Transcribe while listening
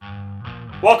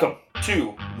Welcome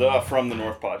to the From the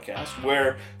North podcast,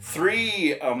 where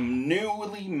three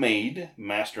newly made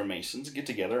Master Masons get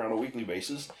together on a weekly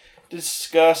basis to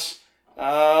discuss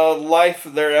life,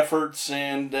 their efforts,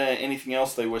 and anything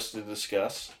else they wish to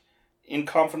discuss in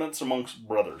confidence amongst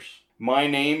brothers. My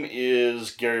name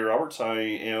is Gary Roberts. I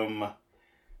am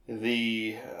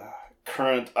the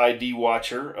current ID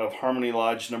watcher of Harmony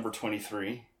Lodge number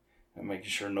 23. I'm making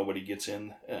sure nobody gets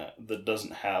in that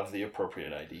doesn't have the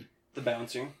appropriate ID. The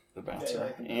bouncer.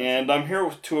 Yeah, and I'm here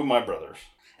with two of my brothers.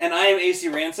 And I am AC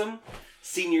Ransom,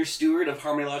 senior steward of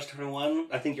Harmony Lodge 21.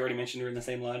 I think you already mentioned you're in the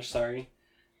same lodge, sorry.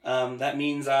 That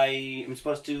means I am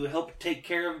supposed to help take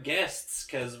care of guests,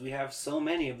 because we have so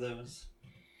many of those.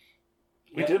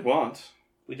 We did once.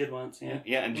 We did once, yeah.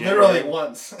 Yeah, and literally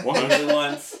once. Literally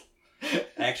once.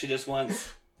 Actually, just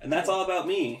once. And that's all about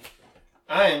me.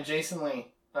 I am Jason Lee.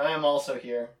 I am also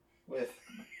here with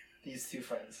these two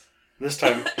friends.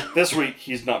 This week,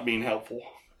 he's not being helpful.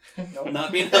 Nope.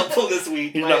 Not being helpful this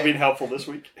week. He's not being helpful this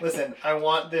week. Listen, I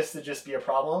want this to just be a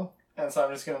problem, and so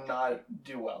I'm just going to not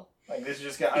do well. Like, I'm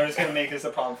just going to make this a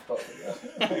problem for both of you.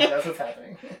 Like, that's what's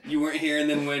happening. You weren't here, and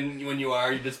then when you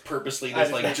are, you're just purposely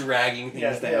dragging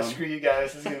things down. Yeah, screw you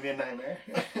guys. This is going to be a nightmare.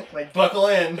 Like, buckle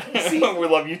in. See, we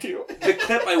love you too. The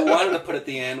clip I wanted to put at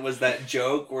the end was that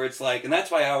joke where it's like, and that's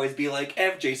why I always be like,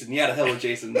 F Jason. Yeah, to hell with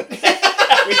Jason.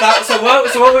 We thought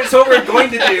what we're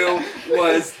going to do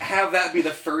was have that be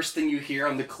the first thing you hear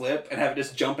on the clip and have it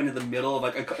just jump into the middle of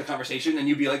like a conversation, and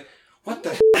you'd be like, "What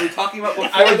the f*** are we talking about?"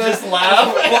 I would just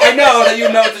laugh. Well, I know that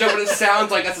you know it's a joke, but it sounds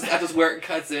like that's just where it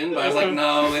cuts in. But I was like,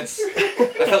 no, I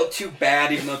felt too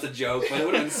bad, even though it's a joke. But it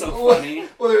would have been so funny.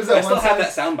 Well, there was that I still have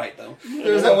that soundbite though.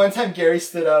 There was that one time Gary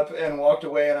stood up and walked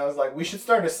away, and I was like, "We should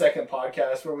start a second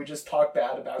podcast where we just talk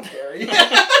bad about Gary."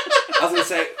 I was gonna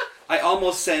say. I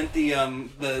almost sent the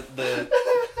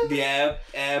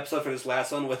episode for this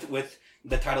last one with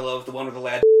the title of the one with the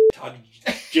lad Todd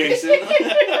Jason.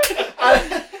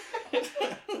 That'd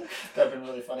have been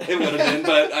really funny. It would have been,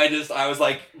 but I was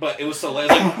like, but it was so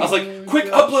late. I was like, quick,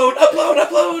 upload,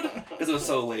 because it was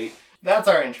so late. That's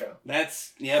our intro.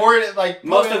 That's yeah.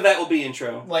 Most of that will be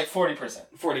intro. Like 40%.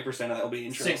 40% of that will be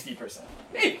intro. 60%.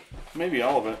 Maybe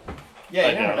all of it. Yeah,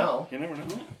 you never know. You never know.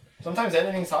 Sometimes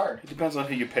editing's hard. It depends on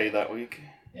who you pay that week.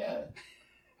 Yeah.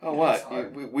 Oh, what?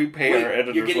 We pay our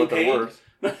editors what they're worth.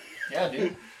 Yeah,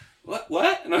 dude.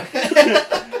 What?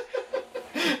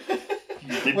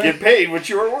 You did get paid what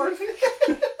you were worth.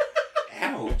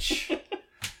 Ouch.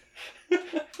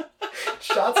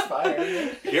 Shots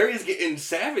fired. Gary's getting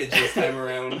savage this time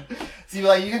around. See,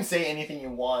 like, you can say anything you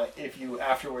want if you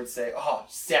afterwards say, "Oh,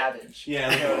 savage."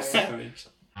 Yeah, you know, savage.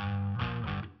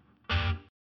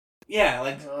 Yeah,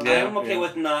 I'm okay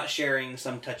with not sharing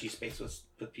some touchy space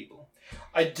with people.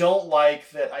 I don't like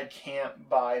that I can't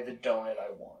buy the donut I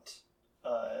want.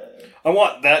 I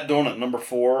want that donut number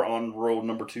 4 on row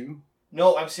number 2.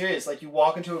 No, I'm serious. Like, you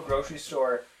walk into a grocery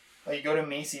store, like you go to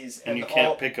Macy's, and you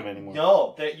can't pick them anymore.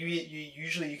 No, that you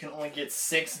usually you can only get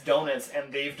 6 donuts,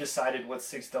 and they've decided what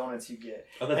 6 donuts you get.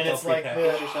 Oh, that's and it's like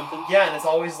or something. Yeah, and it's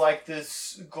always like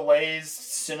this glazed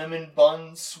cinnamon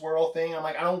bun swirl thing. I'm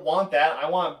like, I don't want that. I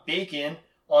want bacon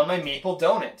on my maple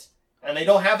donut, and they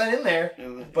don't have that in there.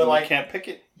 But like, you can't pick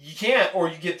it. You can't, or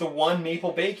you get the one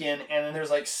maple bacon, and then there's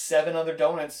like 7 other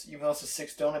donuts, even though it's a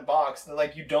 6 donut box. That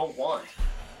like you don't want.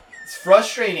 It's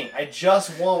frustrating. I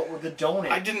just want the donut.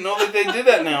 I didn't know that they did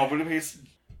that now, but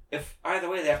if either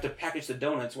way they have to package the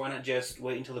donuts, why not just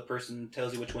wait until the person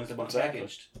tells you which ones they want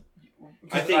packaged?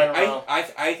 I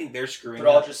think they're screwing. They're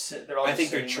all up. I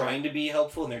think they're trying to be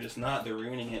helpful, and they're just not. They're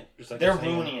ruining it. Just like they're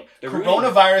ruining it.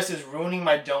 Coronavirus is ruining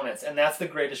my donuts, and that's the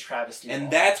greatest travesty.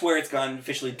 And that's where it's gone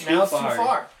officially too now far. It's too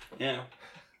far. Yeah.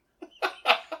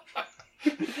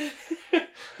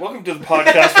 Welcome to the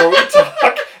podcast where we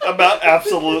talk about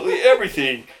absolutely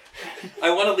everything.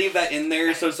 I want to leave that in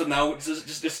there so now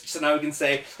so now we can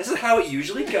say this is how it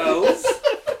usually goes.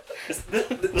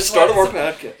 The start of our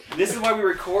podcast. This is why we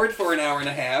record for an hour and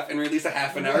a half and release a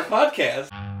half-an-hour podcast.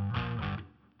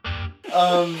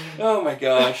 Oh my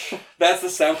gosh. That's the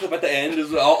sound clip at the end.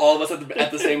 Is all of us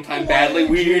at the same time badly.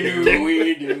 We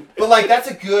do. But like that's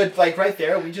a good right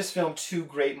there. We just filmed 2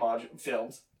 great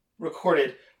films.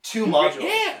 Recorded 2 modules.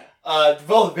 Yeah.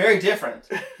 Both very different,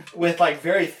 with like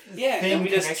very thin and we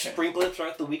just connection. sprinkle it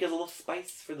throughout the week as a little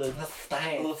spice for the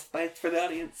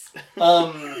audience.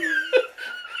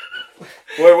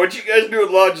 Boy, what you guys do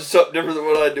in lodge is something different than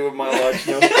what I do in my lodge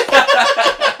now.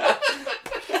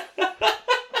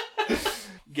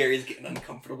 Gary's getting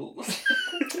uncomfortable.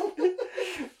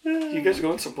 You guys are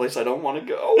going someplace I don't want to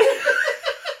go.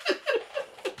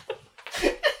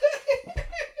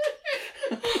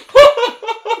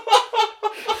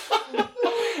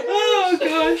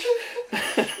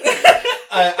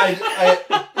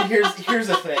 Here's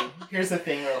the thing. Here's the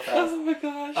thing, real fast. Oh my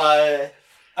gosh.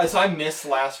 So I missed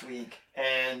last week,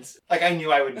 and like I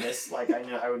knew I would miss. Like I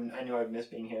knew I would miss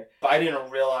being here, but I didn't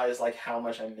realize like how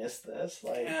much I missed this.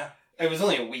 Like it was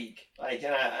only a week. Like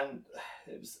and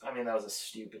it was. I mean, that was a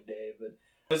stupid day, but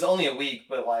it was only a week.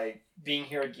 But like being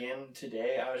here again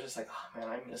today, I was just like, oh man,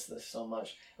 I missed this so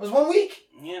much. It was 1 week.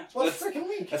 Yeah, one freaking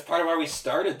week. That's part of why we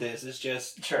started this. Is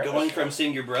just going from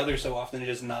seeing your brother so often to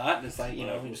just not. And it's like you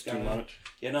just got too much.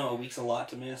 A week's a lot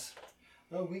to miss.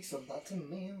 A week's a lot to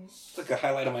miss. It's like a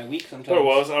highlight of my week sometimes. But it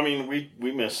was. I mean,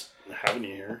 we missed having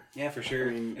you here. Yeah, for sure.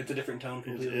 I mean, it's a different tone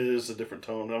completely. It is a different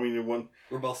tone. I mean,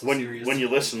 we're both so when serious. When you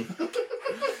listen, to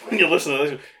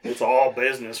this, it's all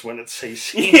business when it's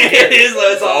AC. Yeah, it is.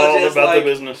 It's all just about like the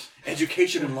business.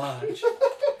 Education and lodge.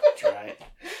 That's right.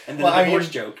 And then the divorce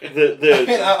joke.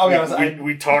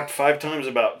 We talked 5 times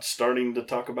about starting to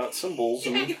talk about symbols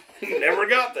and we never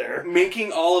got there.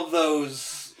 Making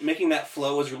that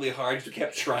flow was really hard because we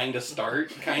kept trying to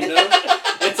start, kind of.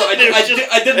 And so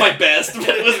I did my best, but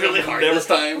it was really hard this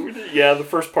time. Yeah, the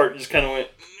first part just kind of went,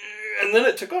 and then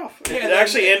it took off. It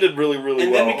actually ended really, really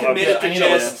well. And then we committed to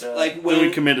just, like, when... we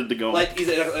committed to going.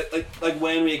 Like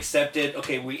when we accepted,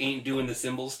 okay, we ain't doing the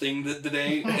symbols thing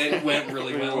today, it went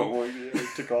really well. It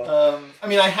took off. I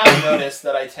mean, I have noticed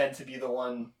that I tend to be the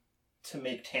one to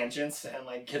make tangents and,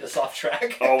 like, get us off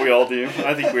track. Oh, we all do.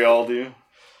 I think we all do.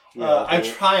 I'm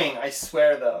trying. I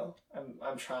swear, though.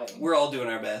 I'm trying. We're all doing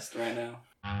our best right now.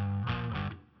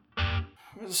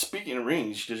 Speaking of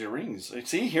rings, because your rings.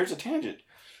 See, here's a tangent.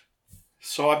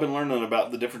 So I've been learning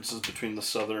about the differences between the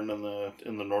southern and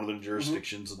the northern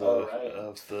jurisdictions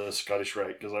of the Scottish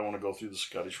Rite, because I want to go through the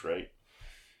Scottish Rite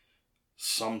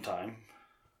sometime.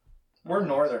 We're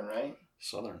northern, right?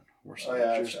 Southern. We're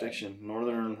southern jurisdiction.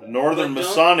 Right. Northern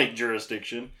Masonic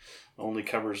jurisdiction. Only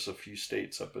covers a few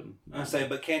states up in... I say,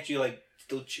 but can't you, like,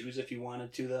 still choose if you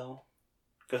wanted to, though?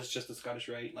 Because it's just the Scottish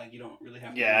Rite. Like, you don't really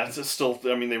have to... Yeah, it's still...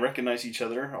 I mean, they recognize each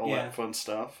other. All that fun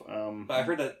stuff. But I've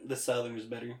heard that the Southern is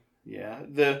better. Yeah.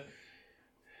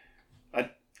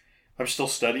 I'm still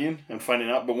studying and finding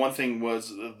out. But one thing was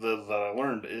that I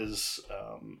learned is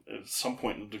at some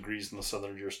point in the degrees in the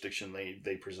Southern jurisdiction,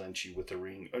 they present you with a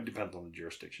ring. It depends on the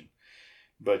jurisdiction.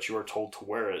 But you are told to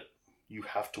wear it. You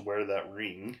have to wear that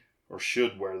ring... or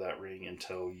should wear that ring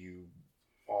until you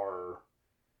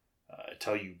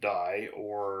die,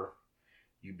 or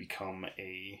you become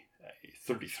a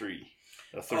 33.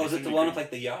 Oh, is it the one with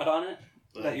like the yacht on it?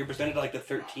 That you're presented like the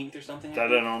 13th or something? That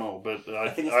I don't know, but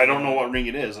I don't know what ring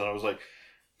it is, and I was like,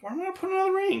 why am I putting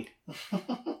another ring?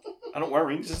 I don't wear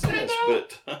rings as this,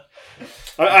 but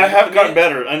I have gotten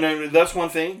better. And that's one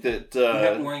thing that... you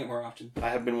have been wearing it more often. I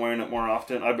have been wearing it more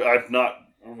often. I've not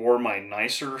wore my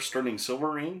nicer sterling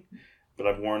silver ring, but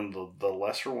I've worn the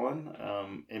lesser one.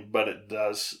 But it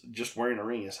does, just wearing a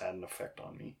ring has had an effect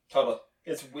on me. Totally.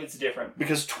 It's different.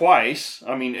 Because twice,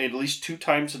 I mean, at least 2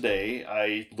 times a day,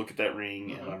 I look at that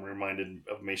ring and I'm reminded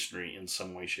of masonry in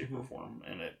some way, shape, or form.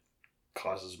 And it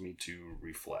causes me to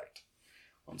reflect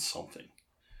on something.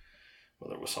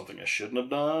 Whether it was something I shouldn't have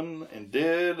done and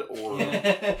did,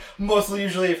 or... Mostly,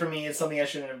 usually, for me, it's something I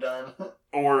shouldn't have done.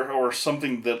 or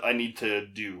something that I need to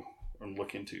do and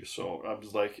look into. So I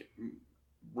was like,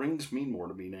 rings mean more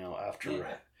to me now after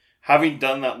having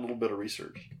done that little bit of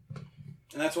research.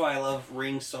 And that's why I love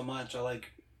rings so much. I like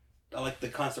the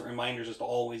constant reminders just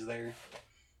always there.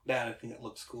 That, I think it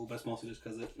looks cool, but it's mostly just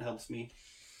because it helps me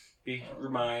be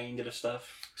reminded of stuff.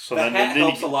 So the hat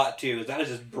helps a lot, too. That is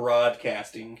just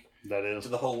broadcasting. That is. To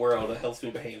the whole world. It helps me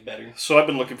behave better. So I've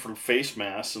been looking for face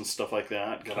masks and stuff like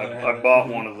that. I bought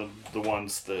one of the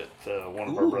ones that one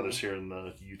of our brothers here in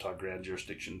the Utah Grand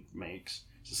jurisdiction makes.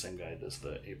 It's the same guy that does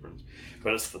the aprons.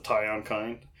 But it's the tie-on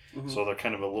kind. Mm-hmm. So they're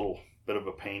kind of a little bit of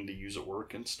a pain to use at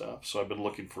work and stuff. So I've been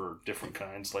looking for different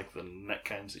kinds, like the neck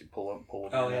kinds that you pull up and pull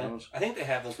over your nose. I think they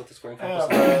have those with the square compass.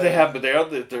 They have, but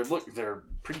they're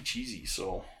pretty cheesy,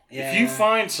 so... Yeah. If you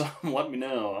find some, let me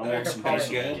know. I want some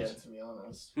decent ones. To be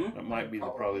honest. That might be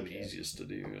probably the easiest to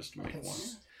do, is to make one.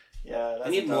 Yeah, I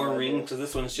need more rings, because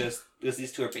this one's just, because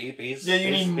these two are babies. Yeah, you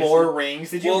need more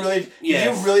rings. Did you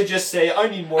really just say, I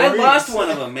need more rings? I lost one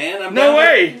of them, man. I'm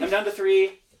down to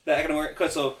 3 that I can wear.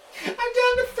 So, I'm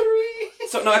down to 3.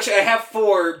 So, no, actually, I have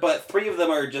 4, but 3 of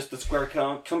them are just the square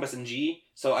compass and G.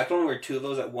 So, I can only wear 2 of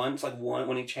those at once, like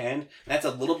one each hand. That's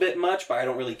a little bit much, but I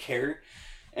don't really care.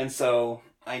 And so...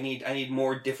 I need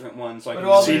more different ones. So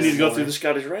you need to go through the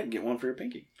Scottish Rite and get one for your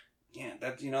pinky. Yeah,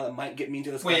 that might get me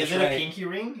into the Scottish Rite. Wait, is it a pinky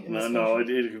ring? No,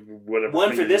 whatever.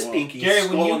 One for this pinky. Gary,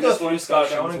 when you go through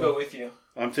Scottish, I want to go with you.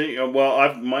 I'm thinking.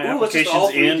 Well, my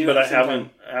application's in, but I haven't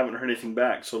heard anything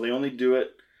back. So they only do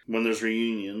it when there's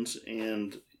reunions,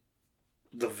 and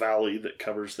the valley that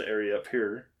covers the area up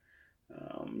here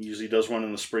usually does one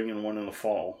in the spring and one in the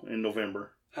fall, in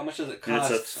November. How much does it And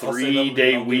cost? it's a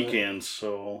 3-day weekend,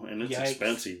 so, and it's Yikes.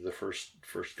 expensive the first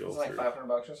go It's like through. $500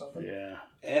 or something. Yeah.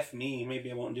 F me, maybe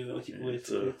I won't do it with you, with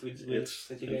you It's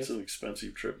guys. an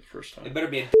expensive trip the first time. It better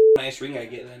be a nice ring I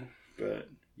get then. But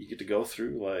you get to go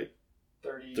through like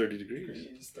 30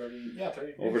 degrees. 30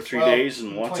 degrees. Over 3 days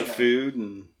and lots 29. of food,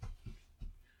 and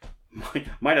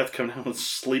might have to come down and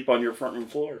sleep on your front room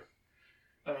floor.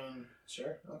 I mean,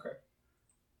 sure, okay.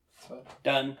 That's fine.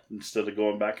 Done. Instead of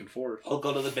going back and forth. I'll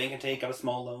go to the bank and take out a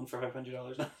small loan for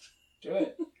 $500. Do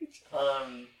it.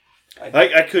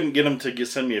 I couldn't get him to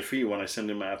send me a fee when I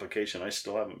send him my application. I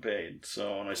still haven't paid.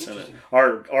 So when I send it,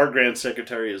 our grand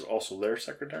secretary is also their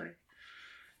secretary,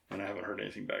 and I haven't heard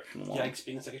anything back from them. Yikes,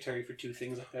 being a secretary for 2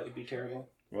 things like that would be terrible.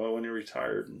 Well, when you're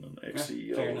retired and an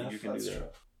ex-CEO, fair enough. you can That's do that. true.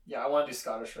 Yeah, I want to do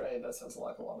Scottish Rite. That sounds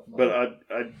like a lot of fun.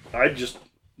 But I just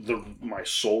my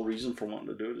sole reason for wanting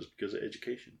to do it is because of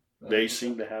education. They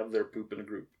seem to have their poop in a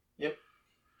group. Yep.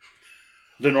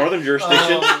 The Northern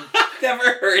jurisdiction. Never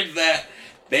heard that.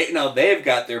 They've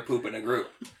got their poop in a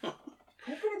group. Poop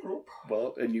in a group.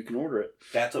 Well, and you can order it.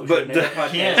 That's what we But should name the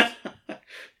podcast.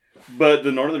 But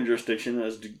the Northern jurisdiction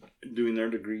is doing their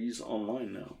degrees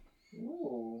online now.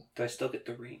 Ooh. Do I still get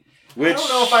the ring? Which I don't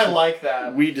know if I like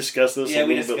that. We discussed this a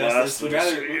little bit last We'd time.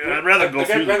 rather, I'd rather go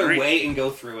through the degree. wait and go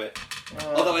through it.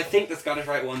 Although I think the Scottish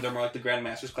Rite ones are more like the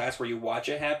Grandmaster's class where you watch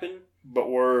it happen.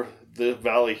 But where the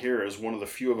valley here is one of the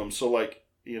few of them. So like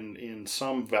in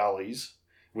some valleys,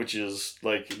 which is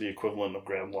like the equivalent of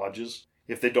Grand Lodges,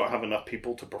 if they don't have enough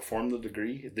people to perform the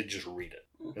degree, they just read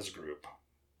it as a group.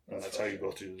 And that's how you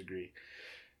go through the degree.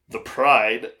 The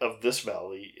pride of this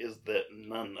valley is that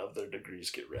none of their degrees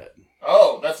get read.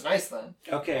 Oh, that's nice then.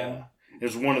 Okay.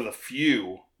 It's one of the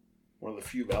few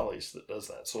valleys that does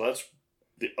that. So that's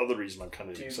the other reason I'm kind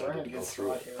of excited to go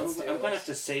through it. I'm going to have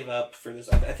to save up for this.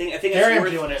 I think Harry,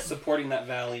 it's worth supporting that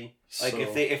valley. Like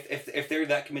if they're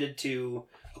that committed to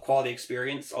a quality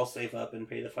experience, I'll save up and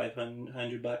pay the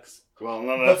 $500. Well,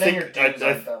 no, But then your dues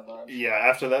aren't that much. Yeah,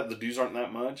 after that, the dues aren't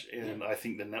that much, and I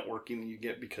think the networking you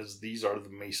get, because these are the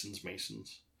Masons.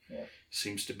 Yeah.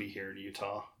 Seems to be here in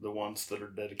Utah. The ones that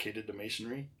are dedicated to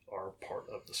masonry are part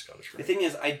of the Scottish Rite. The thing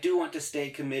is, I do want to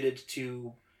stay committed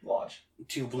to Lodge.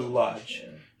 To Blue Lodge.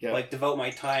 Yeah. Like devote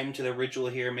my time to the ritual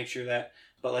here, make sure that.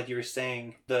 But like you were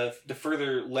saying, the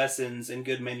further lessons and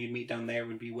good men you'd meet down there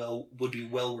would be well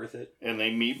worth it. And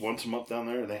they meet once a month down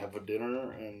there, and they have a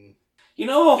dinner, and you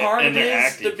know how hard it is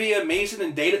active. to be a Mason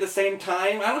and date at the same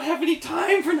time? I don't have any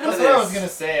time for none That's of this. what I was going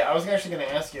to say. I was actually going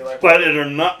to ask you. But they're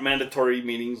not mandatory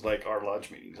meetings like our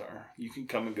lodge meetings are. You can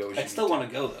come and go as I you still need want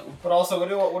to go, though. But also, what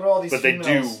do all these But females...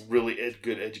 they do really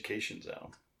good educations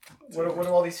out. What do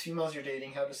all these females you're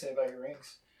dating have to say about your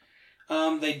rings?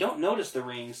 They don't notice the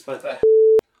rings, but...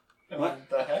 What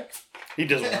the heck? He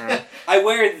doesn't wear them. I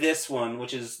wear this one,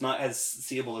 which is not as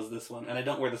seeable as this one, and I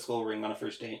don't wear the skull ring on a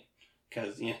first date.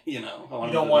 Because, you know...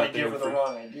 You don't want to give her the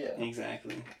wrong idea.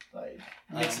 Exactly. Like,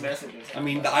 mixed messages. I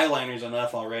mean, the eyeliner's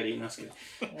enough already. No, good.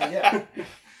 Well, yeah.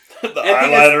 The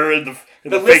eyeliner and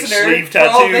the fake sleeve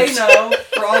tattoos.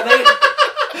 For all they know,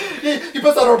 he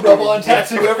puts on a rub-on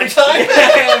tattoo every time.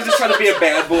 I'm just trying to be a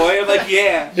bad boy. I'm like,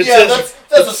 yeah. It says,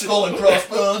 that's a skull and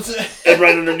crossbones. And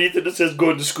right underneath it says,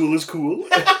 going to school is cool.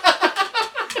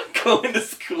 Going to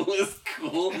school is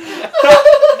cool.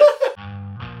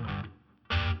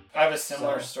 I have a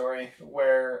similar story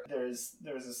where there was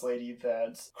this lady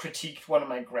that critiqued one of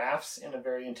my graphs in a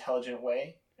very intelligent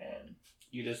way, and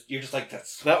you're just like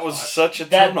that was such a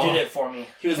that turn did on. it for me.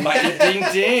 He was biting. Ding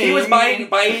ding. He was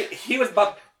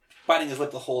biting his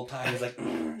lip the whole time. He's like,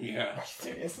 yeah. Are you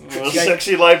serious? Well,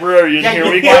 sexy librarian. Here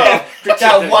we go.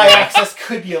 That y-axis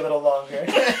could be a little longer.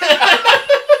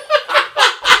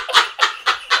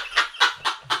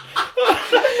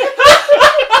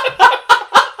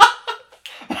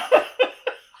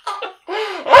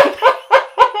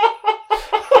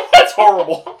 That's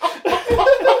horrible.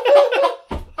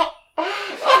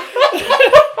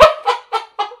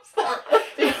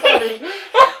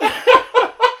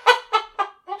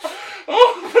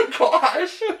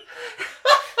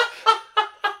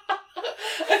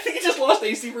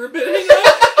 AC for a bit.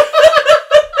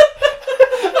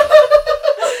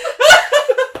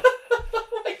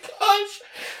 Oh my gosh.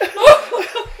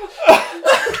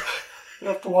 You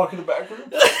have to walk in the back room.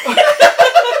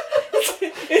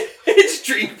 It's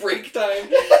drink break time.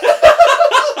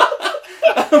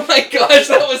 Oh my gosh,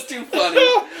 that was too funny.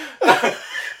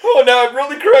 Oh, now I'm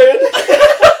really crying.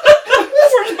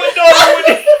 Where's my daughter,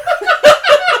 Woody?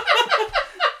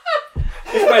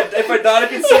 If my God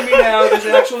can see me now. There's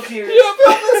actual tears. Yeah,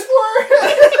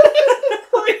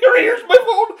 here's my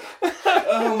phone.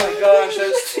 Oh my gosh,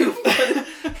 that's too funny.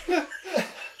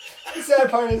 The sad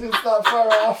part is it's not far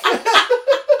off.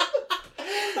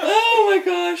 Oh my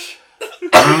gosh.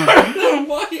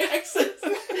 My accent.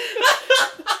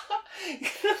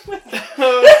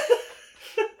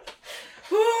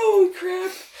 Holy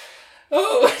crap.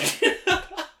 Oh.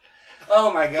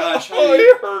 Oh my gosh. Oh,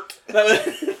 it hurt.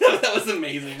 That was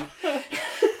amazing. Oh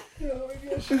my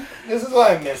gosh. This is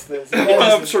why I missed this.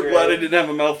 I'm so glad I didn't have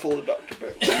a mouthful of Dr.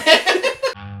 Pepper.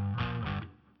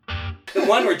 The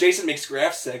one where Jason makes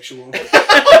Graf sexual. That's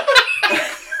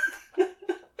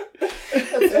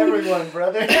everyone,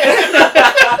 brother.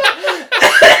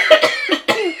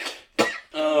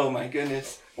 Oh my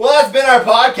goodness. Well, that's been our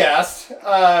podcast.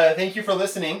 Thank you for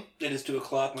listening. It is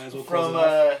 2:00. Might as well close From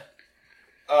it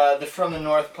off. the From the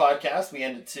North podcast, we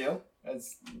end at 2,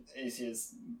 as AC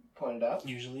has pointed out.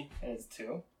 Usually. And it's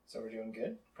 2, so we're doing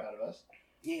good. Proud of us.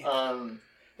 Yeah.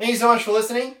 Thank you so much for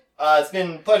listening. It's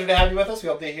been a pleasure to have you with us. We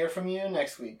hope to hear from you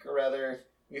next week. Or rather,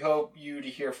 we hope you to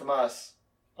hear from us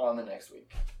on the next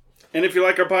week. And if you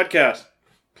like our podcast,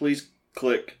 please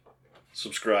click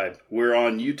subscribe. We're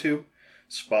on YouTube,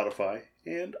 Spotify,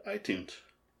 and iTunes.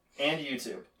 And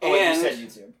YouTube. Oh, wait, you said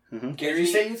YouTube. Mm-hmm. Gary, Did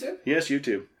you say YouTube? Yes,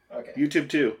 YouTube. Okay. YouTube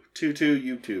too.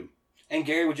 YouTube. And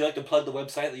Gary, would you like to plug the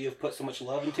website that you have put so much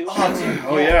love into? Oh, dude.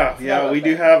 Oh yeah. We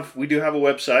do have a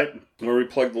website where we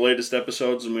plug the latest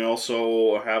episodes, and we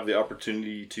also have the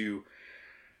opportunity to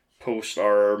post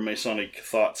our Masonic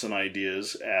thoughts and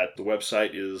ideas at the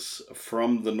website is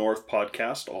From the North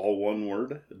Podcast, all one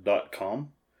word,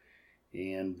 .com.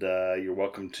 And you're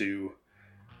welcome to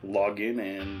log in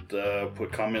and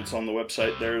put comments on the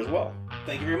website there as well.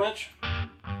 Thank you very much.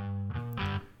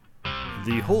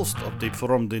 The host of the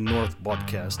From the North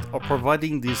podcast are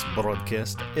providing this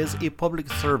broadcast as a public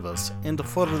service and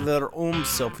for their own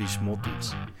selfish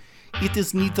motives. It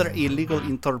is neither a legal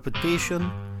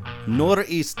interpretation nor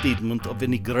a statement of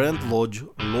any Grand Lodge,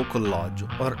 local lodge,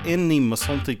 or any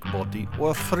Masonic body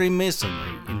or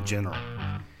Freemasonry in general.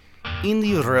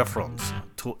 Any reference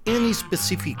to any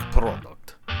specific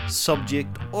product,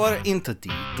 subject, or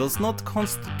entity does not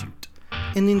constitute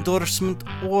an endorsement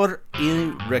or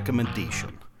any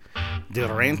recommendation. The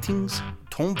rantings,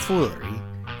 tomfoolery,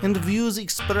 and views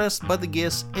expressed by the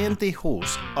guests and the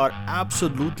host are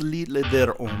absolutely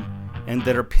their own, and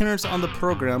their appearance on the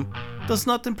program does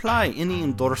not imply any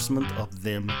endorsement of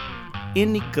them,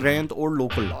 any grand or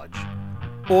local lodge,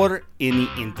 or any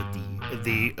entity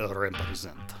they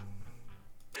represent.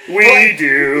 We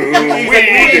do.